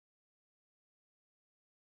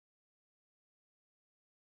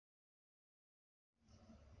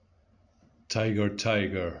Tyger,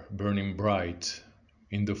 Tyger, burning bright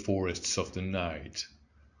in the forests of the night,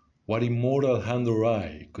 what immortal hand or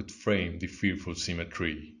eye could frame the fearful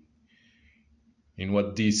symmetry? In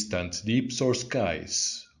what distant deeps or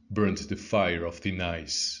skies burnt the fire of thin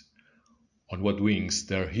eyes? On what wings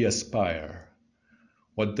dare he aspire?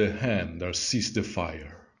 What the hand dare seize the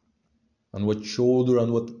fire? And what shoulder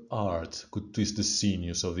and what art could twist the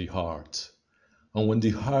sinews of the heart? And when the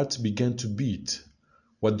heart began to beat,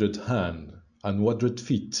 what dread hand and what dread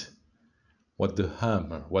feet? What the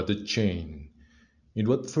hammer, what the chain? In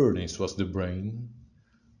what furnace was the brain?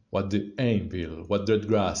 What the anvil, what dread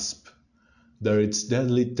grasp dare its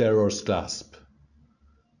deadly terrors clasp?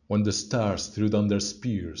 When the stars threw down their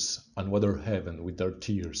spears and watered heaven with their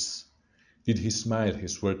tears, did he smile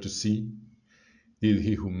his word to see? Did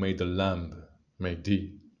he who made the lamb make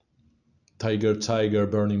thee? Tyger, Tyger,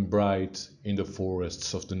 burning bright in the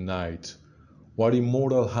forests of the night, what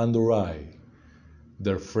immortal hand or eye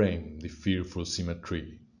dare frame the fearful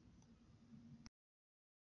symmetry?